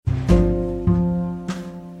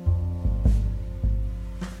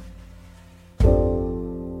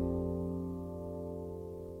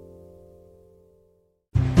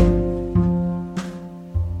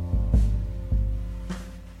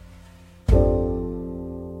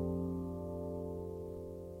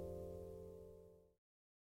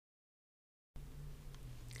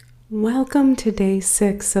Welcome to day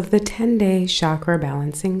 6 of the 10-day chakra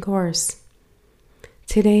balancing course.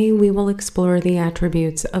 Today we will explore the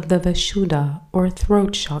attributes of the Vishuddha or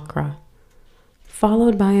throat chakra,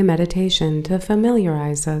 followed by a meditation to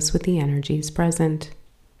familiarize us with the energies present.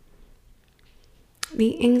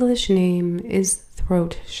 The English name is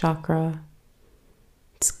throat chakra.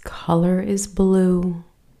 Its color is blue,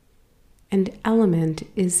 and element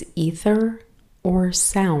is ether or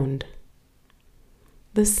sound.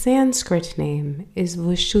 The Sanskrit name is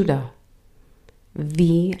Vishuddha,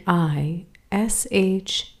 Vishuddha.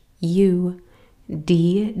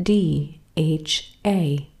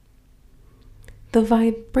 The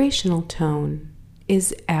vibrational tone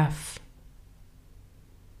is F.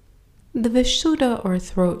 The Vishuddha or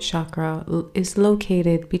throat chakra is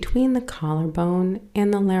located between the collarbone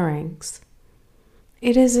and the larynx.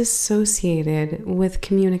 It is associated with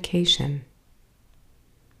communication.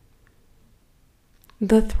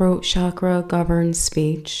 The throat chakra governs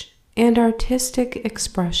speech and artistic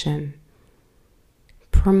expression,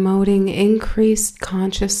 promoting increased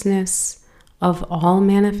consciousness of all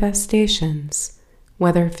manifestations,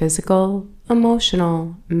 whether physical,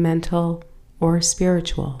 emotional, mental, or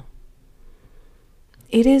spiritual.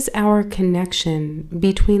 It is our connection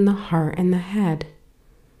between the heart and the head,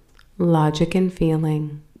 logic and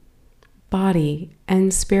feeling, body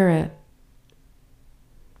and spirit.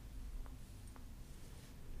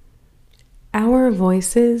 Our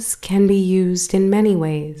voices can be used in many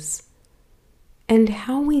ways, and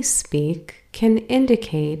how we speak can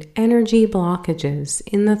indicate energy blockages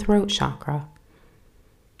in the throat chakra.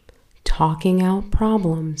 Talking out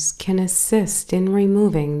problems can assist in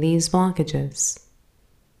removing these blockages.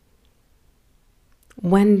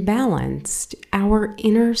 When balanced, our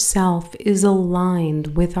inner self is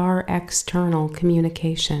aligned with our external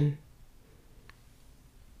communication.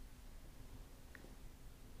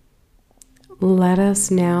 Let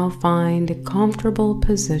us now find a comfortable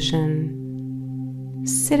position,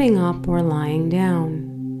 sitting up or lying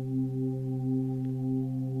down.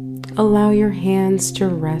 Allow your hands to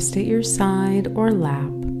rest at your side or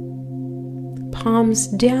lap, palms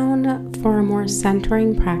down for a more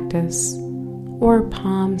centering practice, or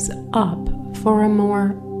palms up for a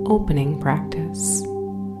more opening practice.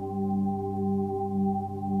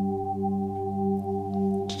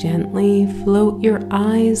 Gently float your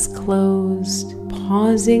eyes closed,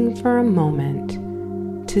 pausing for a moment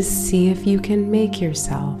to see if you can make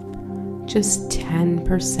yourself just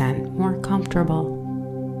 10% more comfortable.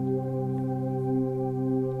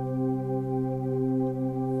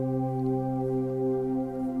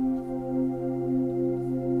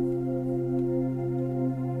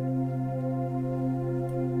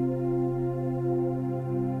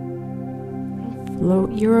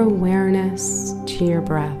 Float your awareness to your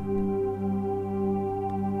breath.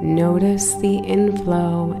 Notice the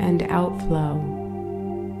inflow and outflow.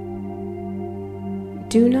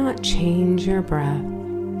 Do not change your breath.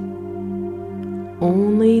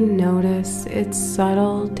 Only notice its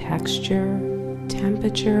subtle texture,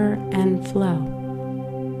 temperature, and flow.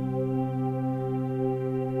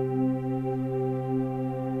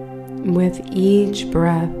 With each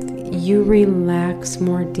breath, you relax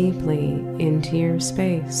more deeply into your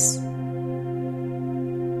space.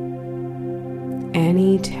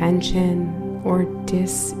 Any tension or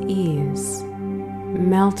dis-ease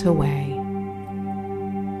melt away.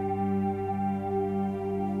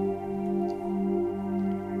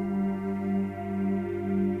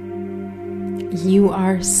 You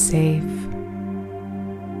are safe.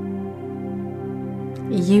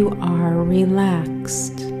 You are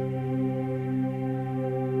relaxed.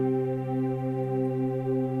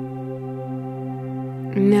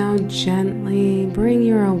 Now gently bring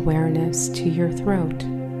your awareness to your throat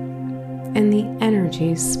and the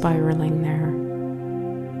energies spiraling there.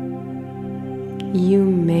 You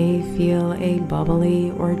may feel a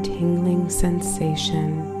bubbly or tingling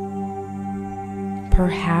sensation.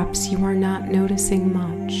 Perhaps you are not noticing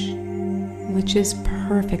much, which is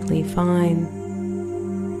perfectly fine.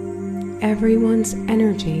 Everyone's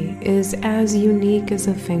energy is as unique as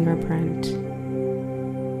a fingerprint,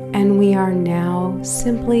 and we are now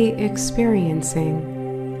simply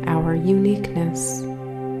experiencing our uniqueness.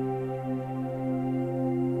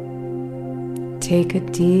 Take a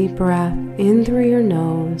deep breath in through your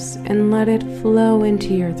nose and let it flow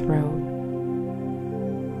into your throat.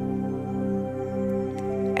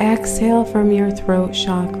 Exhale from your throat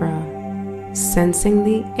chakra, sensing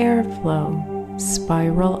the airflow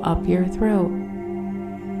spiral up your throat.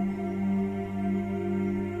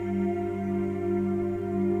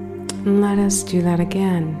 Let us do that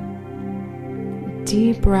again.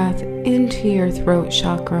 deep breath into your throat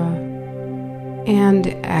chakra and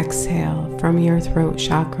exhale from your throat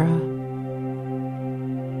chakra.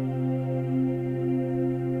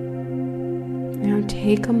 Now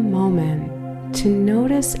take a moment to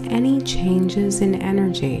notice any changes in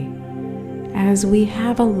energy as we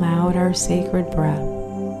have allowed our sacred breath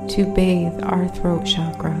to bathe our throat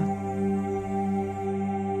chakra.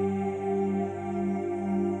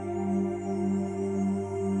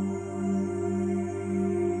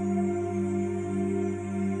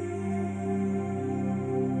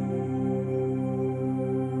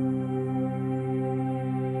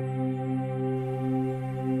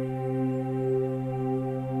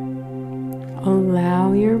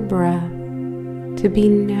 Allow your breath to be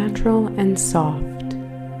natural and soft.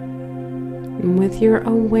 With your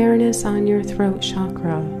awareness on your throat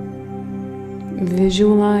chakra,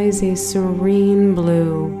 visualize a serene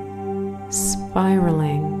blue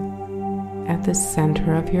spiraling at the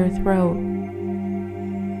center of your throat.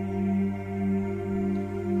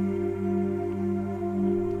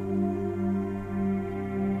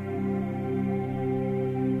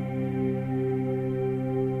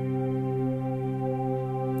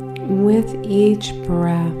 With each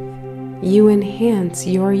breath, you enhance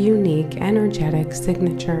your unique energetic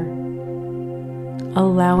signature,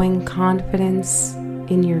 allowing confidence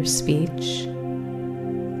in your speech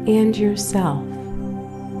and yourself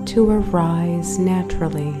to arise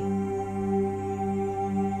naturally.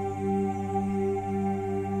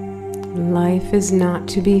 Life is not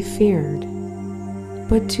to be feared,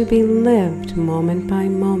 but to be lived moment by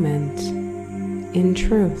moment in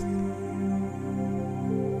truth.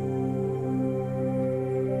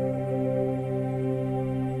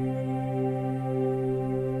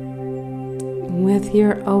 With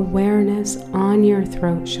your awareness on your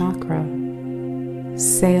throat chakra,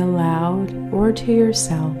 say aloud or to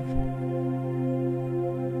yourself,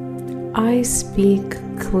 I speak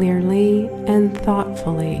clearly and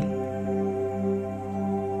thoughtfully.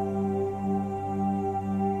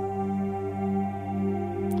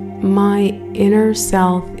 My inner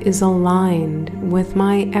self is aligned with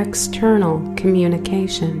my external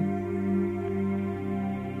communication.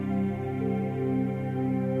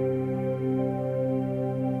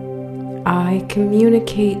 I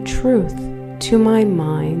communicate truth to my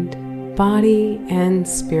mind, body, and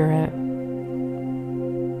spirit.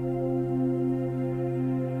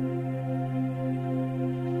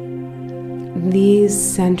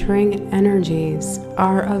 These centering energies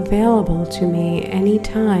are available to me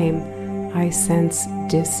anytime I sense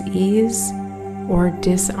dis-ease or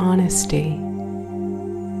dishonesty.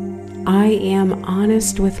 I am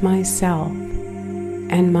honest with myself,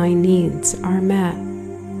 and my needs are met.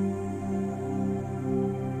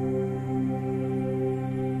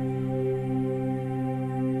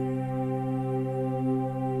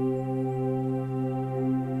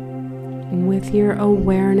 With your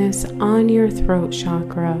awareness on your throat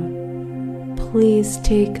chakra, please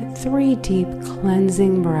take 3 deep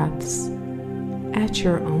cleansing breaths at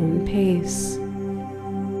your own pace.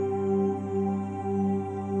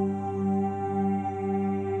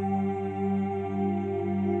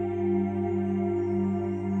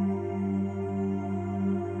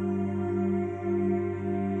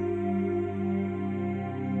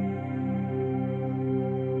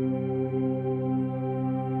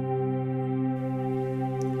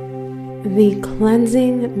 The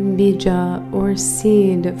cleansing bija or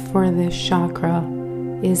seed for this chakra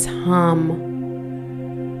is Hum.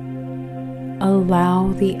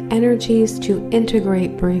 Allow the energies to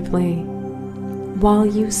integrate briefly while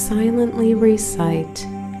you silently recite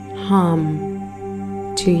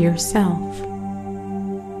Hum to yourself.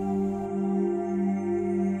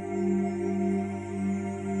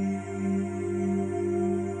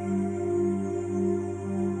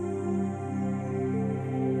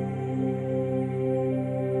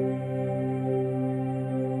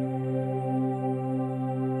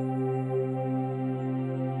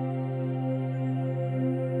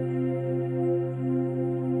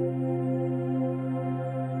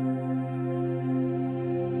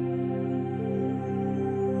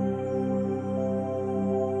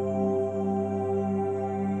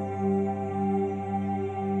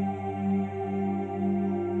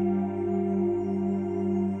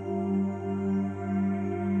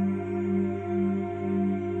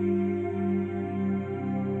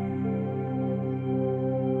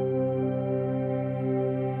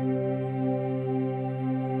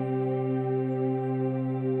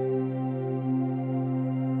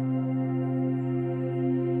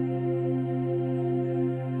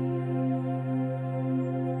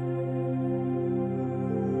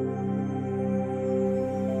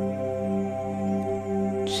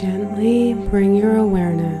 Gently bring your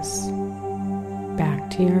awareness back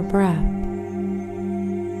to your breath.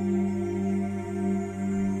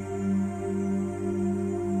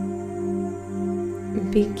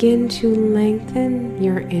 Begin to lengthen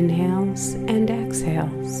your inhales and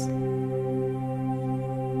exhales.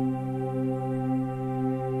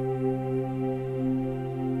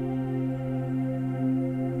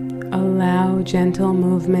 Allow gentle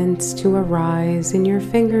movements to arise in your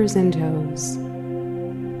fingers and toes.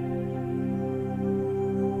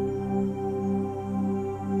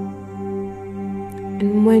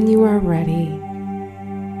 And when you are ready,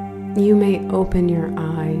 you may open your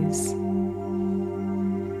eyes.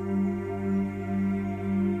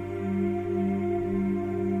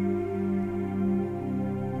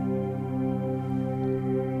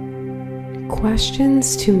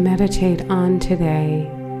 Questions to meditate on today.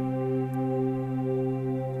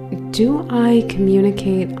 Do I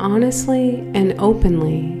communicate honestly and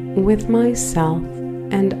openly with myself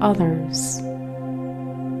and others?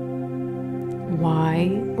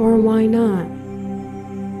 Why or why not?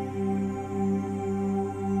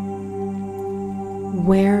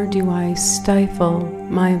 Where do I stifle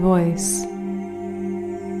my voice?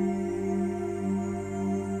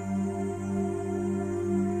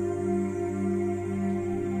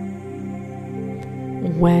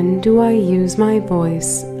 When do I use my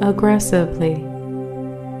voice aggressively?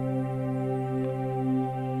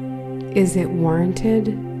 Is it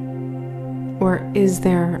warranted, or is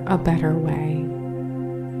there a better way?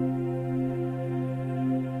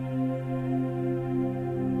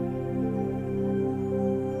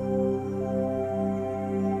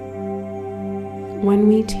 When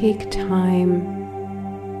we take time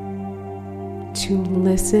to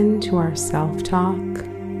listen to our self-talk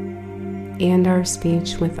and our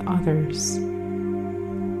speech with others,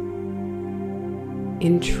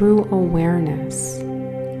 in true awareness,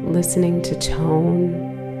 listening to tone,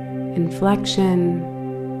 inflection,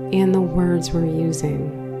 and the words we're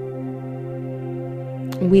using,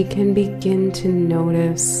 we can begin to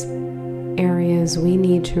notice areas we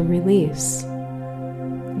need to release,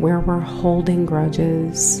 where we're holding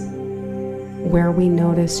grudges, where we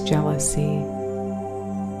notice jealousy,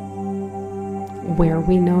 where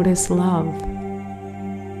we notice love.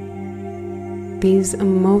 These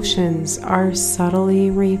emotions are subtly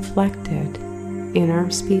reflected in our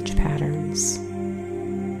speech patterns.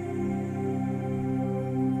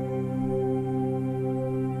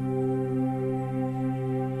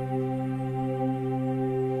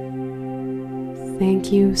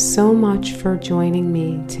 Thank you so much for joining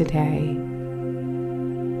me today.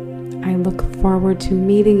 I look forward to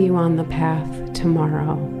meeting you on the path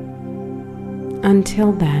tomorrow.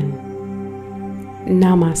 Until then,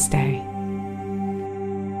 namaste.